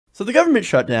So the government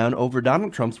shutdown over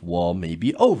Donald Trump's wall may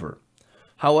be over.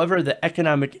 However, the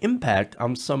economic impact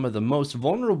on some of the most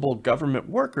vulnerable government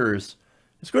workers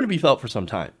is going to be felt for some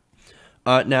time.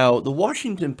 Now, the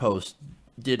Washington Post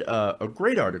did a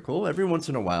great article. Every once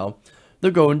in a while,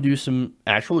 they'll go and do some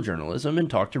actual journalism and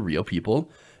talk to real people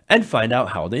and find out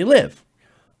how they live,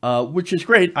 which is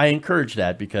great. I encourage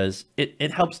that because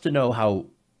it helps to know how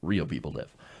real people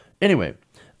live. Anyway,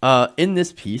 in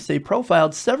this piece, they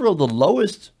profiled several of the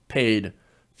lowest paid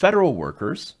federal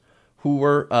workers who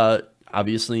were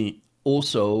obviously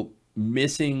also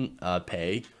missing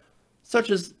pay, such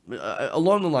as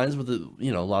along the lines with a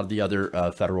lot of the other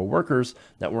federal workers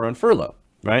that were on furlough,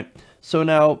 right? So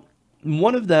now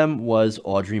one of them was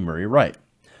Audrey Murray Wright.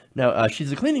 Now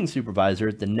she's a cleaning supervisor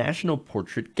at the National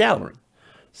Portrait Gallery.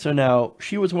 So now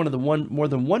she was one of the more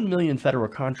than 1 million federal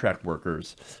contract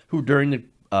workers who during the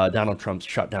Donald Trump's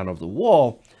shutdown of the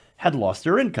wall had lost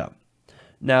their income.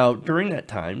 Now during that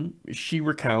time, she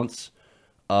recounts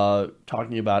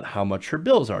talking about how much her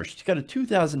bills are. She's got a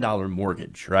 $2,000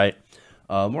 mortgage, right?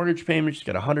 Mortgage payment, she's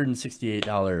got a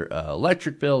 $168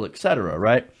 electric bill, etc.,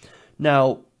 right?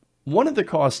 Now, one of the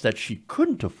costs that she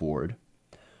couldn't afford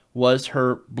was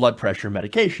her blood pressure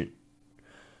medication.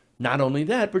 Not only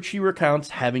that, but she recounts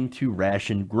having to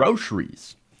ration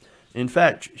groceries. In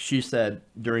fact, she said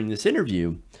during this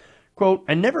interview, quote,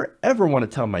 "I never ever want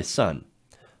to tell my son."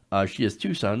 She has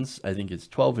two sons, I think it's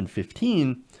 12 and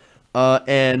 15,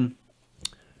 and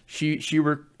she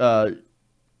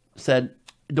said,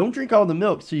 "Don't drink all the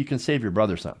milk so you can save your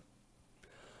brother some."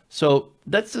 So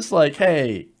that's just like,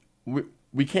 hey,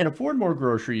 we can't afford more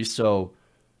groceries, so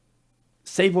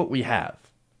save what we have,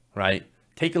 right?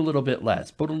 Take a little bit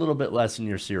less, put a little bit less in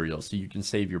your cereal so you can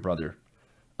save your brother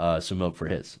some milk for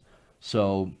his.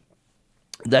 So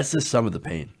that's just some of the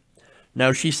pain.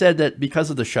 Now, she said that because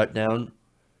of the shutdown,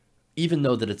 even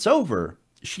though that it's over,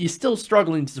 she's still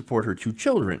struggling to support her two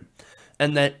children,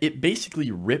 and that it basically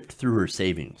ripped through her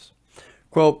savings.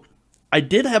 Quote, "I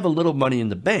did have a little money in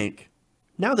the bank.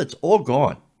 Now that's all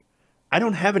gone. I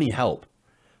don't have any help.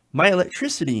 My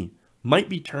electricity might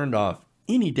be turned off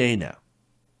any day now."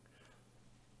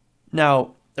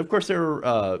 Now, of course, there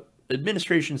were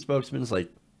administration spokesmen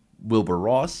like Wilbur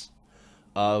Ross,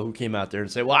 who came out there and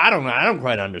said, "Well, I don't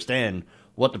quite understand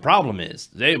what the problem is.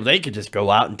 They could just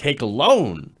go out and take a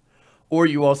loan." Or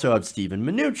you also have Stephen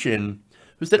Mnuchin,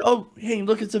 who said, "Oh, hey,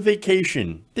 look, it's a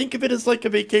vacation. Think of it as like a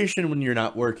vacation when you're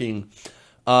not working.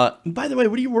 By the way,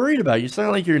 what are you worried about? You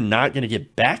sound like you're not going to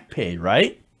get back pay,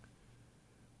 right?"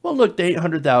 Well, look, the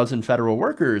 800,000 federal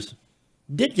workers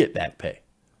did get back pay.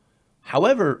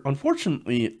 However,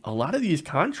 unfortunately, a lot of these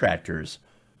contractors,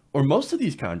 or most of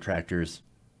these contractors,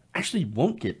 actually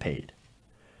won't get paid.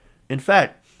 In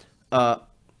fact,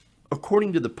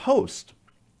 according to the Post,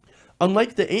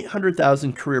 unlike the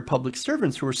 800,000 career public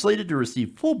servants who are slated to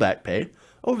receive full back pay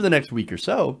over the next week or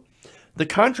so, the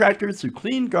contractors who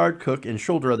clean, guard, cook, and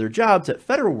shoulder other jobs at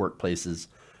federal workplaces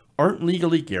aren't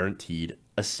legally guaranteed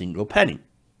a single penny.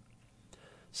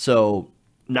 So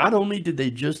not only did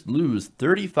they just lose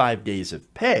 35 days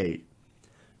of pay,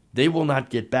 they will not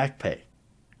get back pay.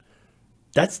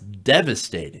 That's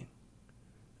devastating.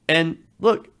 And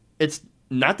look, it's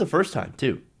not the first time,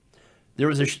 too. There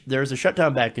was a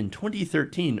shutdown back in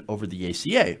 2013 over the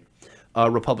ACA.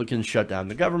 Republicans shut down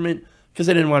the government because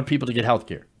they didn't want people to get health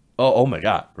care. Oh my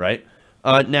God, right?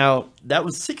 Now, that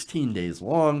was 16 days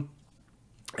long.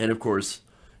 And of course,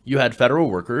 you had federal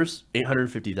workers,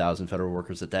 850,000 federal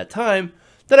workers at that time,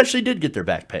 that actually did get their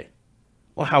back pay.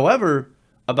 Well, however,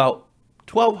 about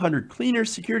 1,200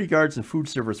 cleaners, security guards, and food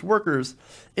service workers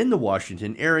in the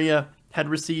Washington area had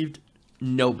received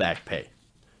no back pay.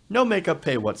 No makeup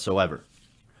pay whatsoever.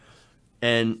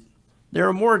 And there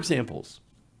are more examples.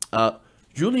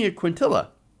 Julia Quintanilla,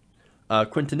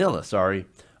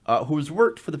 who's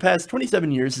worked for the past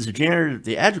 27 years as a janitor at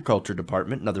the Agriculture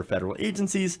Department and other federal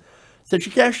agencies, said she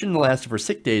cashed in the last of her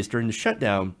sick days during the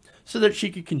shutdown so that she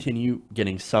could continue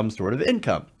getting some sort of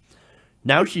income.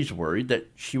 Now she's worried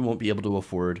that she won't be able to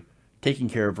afford taking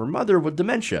care of her mother with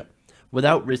dementia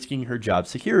without risking her job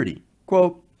security.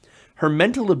 Quote, "Her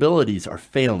mental abilities are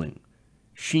failing.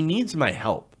 She needs my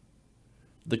help."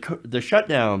 The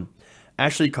shutdown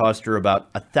actually cost her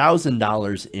about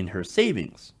 $1,000 in her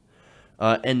savings.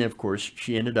 And of course,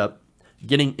 she ended up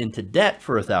getting into debt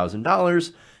for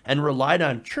 $1,000 and relied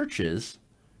on churches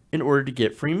in order to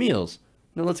get free meals.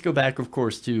 Now let's go back, of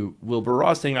course, to Wilbur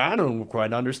Ross saying, "I don't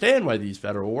quite understand why these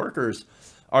federal workers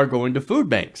are going to food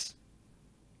banks."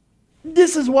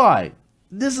 This is why.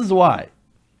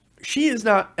 She is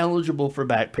not eligible for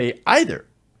back pay either.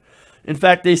 In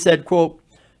fact, they said, quote,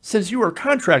 "Since you are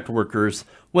contract workers,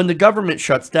 when the government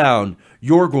shuts down,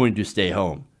 you're going to stay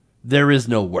home. There is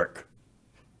no work.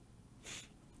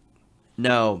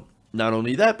 Now, not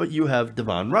only that, but you have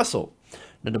Devon Russell.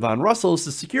 Now, Devon Russell is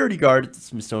the security guard at the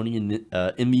Smithsonian in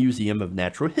the Museum of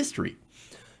Natural History.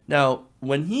 Now,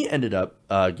 when he ended up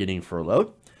getting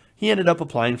furloughed, he ended up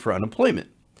applying for unemployment.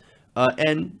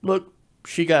 And look,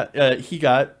 he was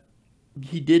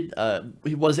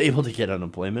able to get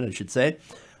unemployment, I should say.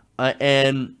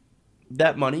 And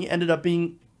that money ended up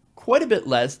being quite a bit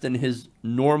less than his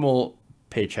normal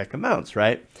paycheck amounts,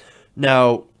 right?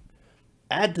 Now,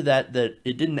 add to that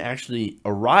it didn't actually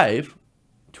arrive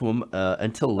to him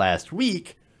until last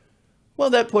week.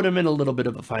 Well, that put him in a little bit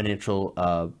of a financial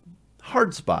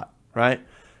hard spot, right?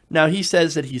 Now, he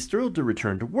says that he's thrilled to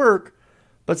return to work,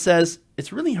 but says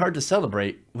it's really hard to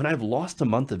celebrate when I've lost a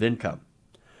month of income.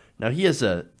 Now, he has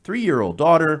a 3-year-old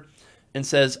daughter and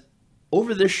says,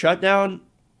 over this shutdown,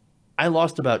 I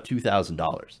lost about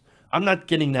 $2,000. I'm not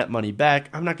getting that money back.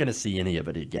 I'm not going to see any of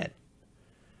it again.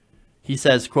 He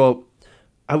says, quote,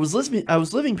 I was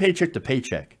living paycheck to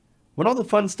paycheck. When all the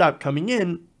funds stopped coming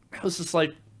in, I was just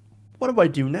like, what do I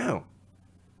do now?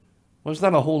 Well, there's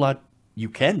not a whole lot you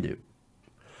can do.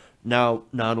 Now,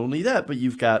 not only that, but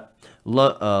you've got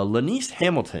Lanice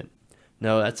Hamilton.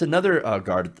 Now, that's another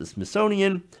guard at the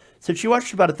Smithsonian. Said she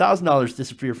watched about $1,000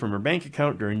 disappear from her bank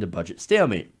account during the budget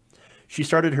stalemate. She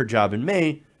started her job in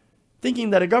May,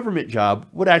 thinking that a government job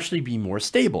would actually be more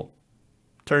stable.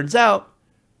 Turns out,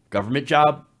 government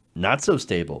job, not so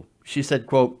stable. She said,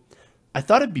 quote, I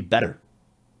thought it'd be better.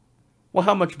 Well,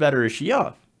 how much better is she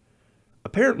off?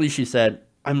 Apparently, she said,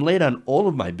 I'm late on all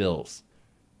of my bills.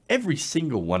 Every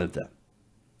single one of them.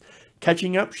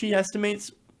 Catching up, she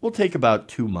estimates, will take about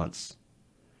 2 months.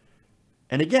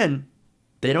 And again,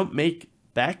 they don't make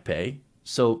back pay,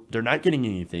 so they're not getting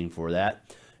anything for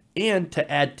that. And to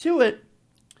add to it,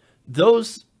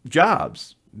 those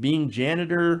jobs, being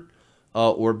janitor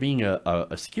or being a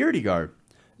security guard,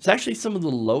 is actually some of the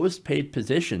lowest paid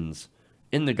positions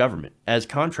in the government as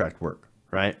contract work,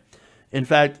 right? In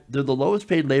fact, they're the lowest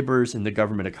paid laborers in the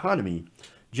government economy,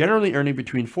 generally earning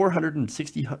between $460 and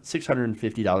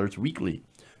 $650 weekly,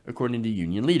 according to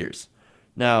union leaders.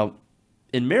 Now,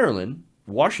 in Maryland,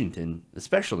 Washington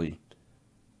especially,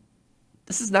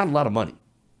 this is not a lot of money,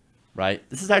 right?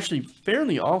 This is actually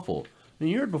fairly awful. And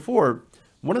you heard before,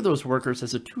 one of those workers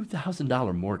has a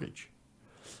 $2,000 mortgage.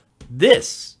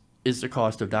 This is the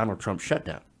cost of Donald Trump's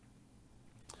shutdown.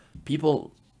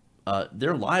 People,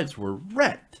 their lives were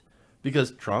wrecked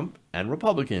because Trump and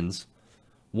Republicans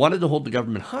wanted to hold the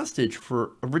government hostage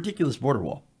for a ridiculous border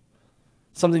wall,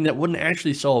 something that wouldn't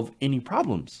actually solve any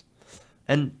problems.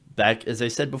 And back, as I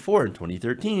said before, in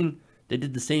 2013, they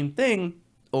did the same thing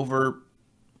over,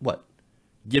 what?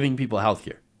 Giving people health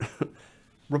care.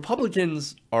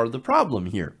 Republicans are the problem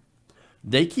here.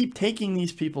 They keep taking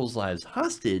these people's lives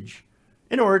hostage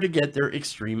in order to get their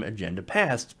extreme agenda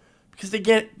passed because they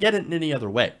can't get it in any other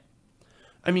way.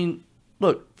 I mean,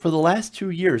 look, for the last 2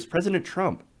 years, President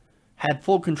Trump had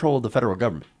full control of the federal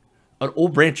government on all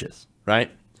branches,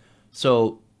 right?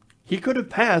 So he could have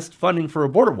passed funding for a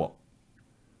border wall.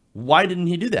 Why didn't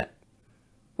he do that?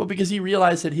 Well, because he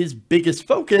realized that his biggest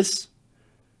focus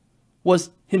was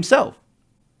himself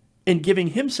and giving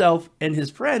himself and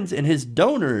his friends and his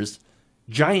donors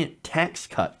giant tax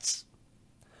cuts.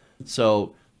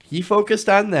 So he focused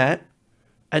on that.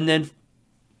 And then,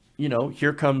 you know,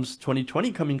 here comes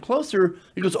 2020 coming closer.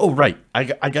 He goes, oh, right, I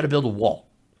got to build a wall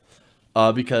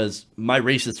because my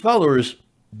racist followers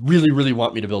really, really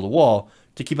want me to build a wall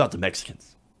to keep out the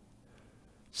Mexicans.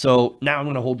 So now I'm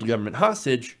going to hold the government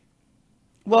hostage.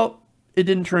 Well, it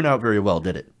didn't turn out very well,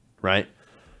 did it? Right?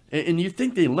 And you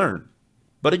think they learned.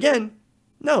 But again,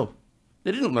 no,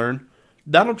 they didn't learn.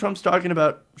 Donald Trump's talking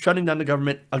about shutting down the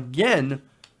government again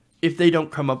if they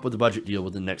don't come up with a budget deal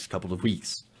within the next couple of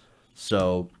weeks.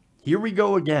 So here we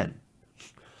go again.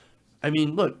 I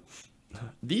mean, look,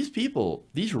 these people,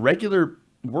 these regular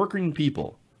working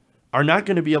people are not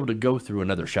going to be able to go through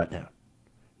another shutdown.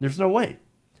 There's no way.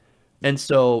 And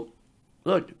so,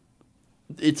 look,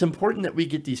 it's important that we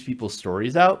get these people's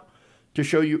stories out to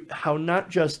show you how not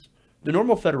just the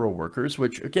normal federal workers,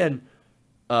 which, again,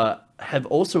 have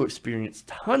also experienced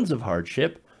tons of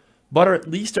hardship, but at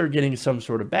least are getting some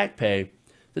sort of back pay,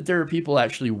 that there are people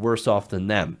actually worse off than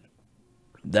them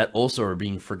that also are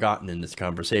being forgotten in this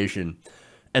conversation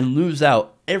and lose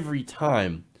out every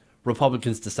time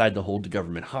Republicans decide to hold the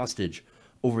government hostage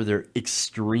over their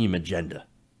extreme agenda.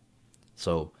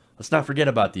 So let's not forget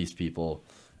about these people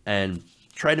and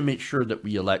try to make sure that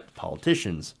we elect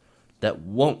politicians that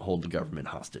won't hold the government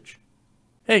hostage.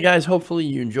 Hey guys, hopefully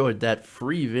you enjoyed that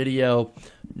free video.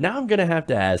 Now I'm going to have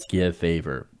to ask you a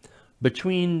favor.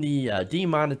 Between the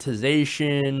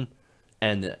demonetization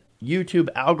and the YouTube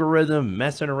algorithm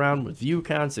messing around with view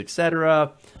counts,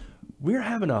 etc., we're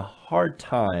having a hard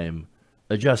time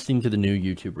adjusting to the new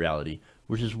YouTube reality,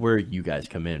 which is where you guys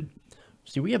come in.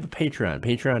 See, we have a Patreon,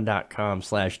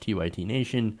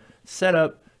 patreon.com/TYTNation, set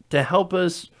up to help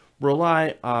us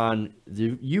rely on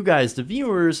you guys, the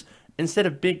viewers, instead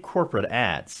of big corporate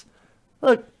ads.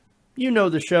 Look, you know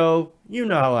the show. You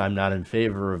know I'm not in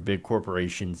favor of big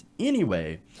corporations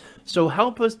anyway. So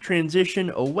help us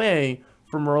transition away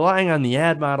from relying on the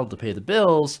ad model to pay the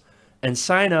bills and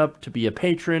sign up to be a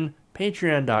patron,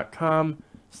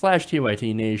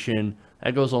 patreon.com/TYTNation.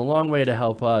 That goes a long way to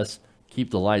help us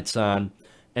keep the lights on.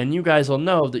 And you guys will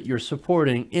know that you're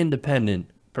supporting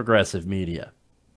independent progressive media.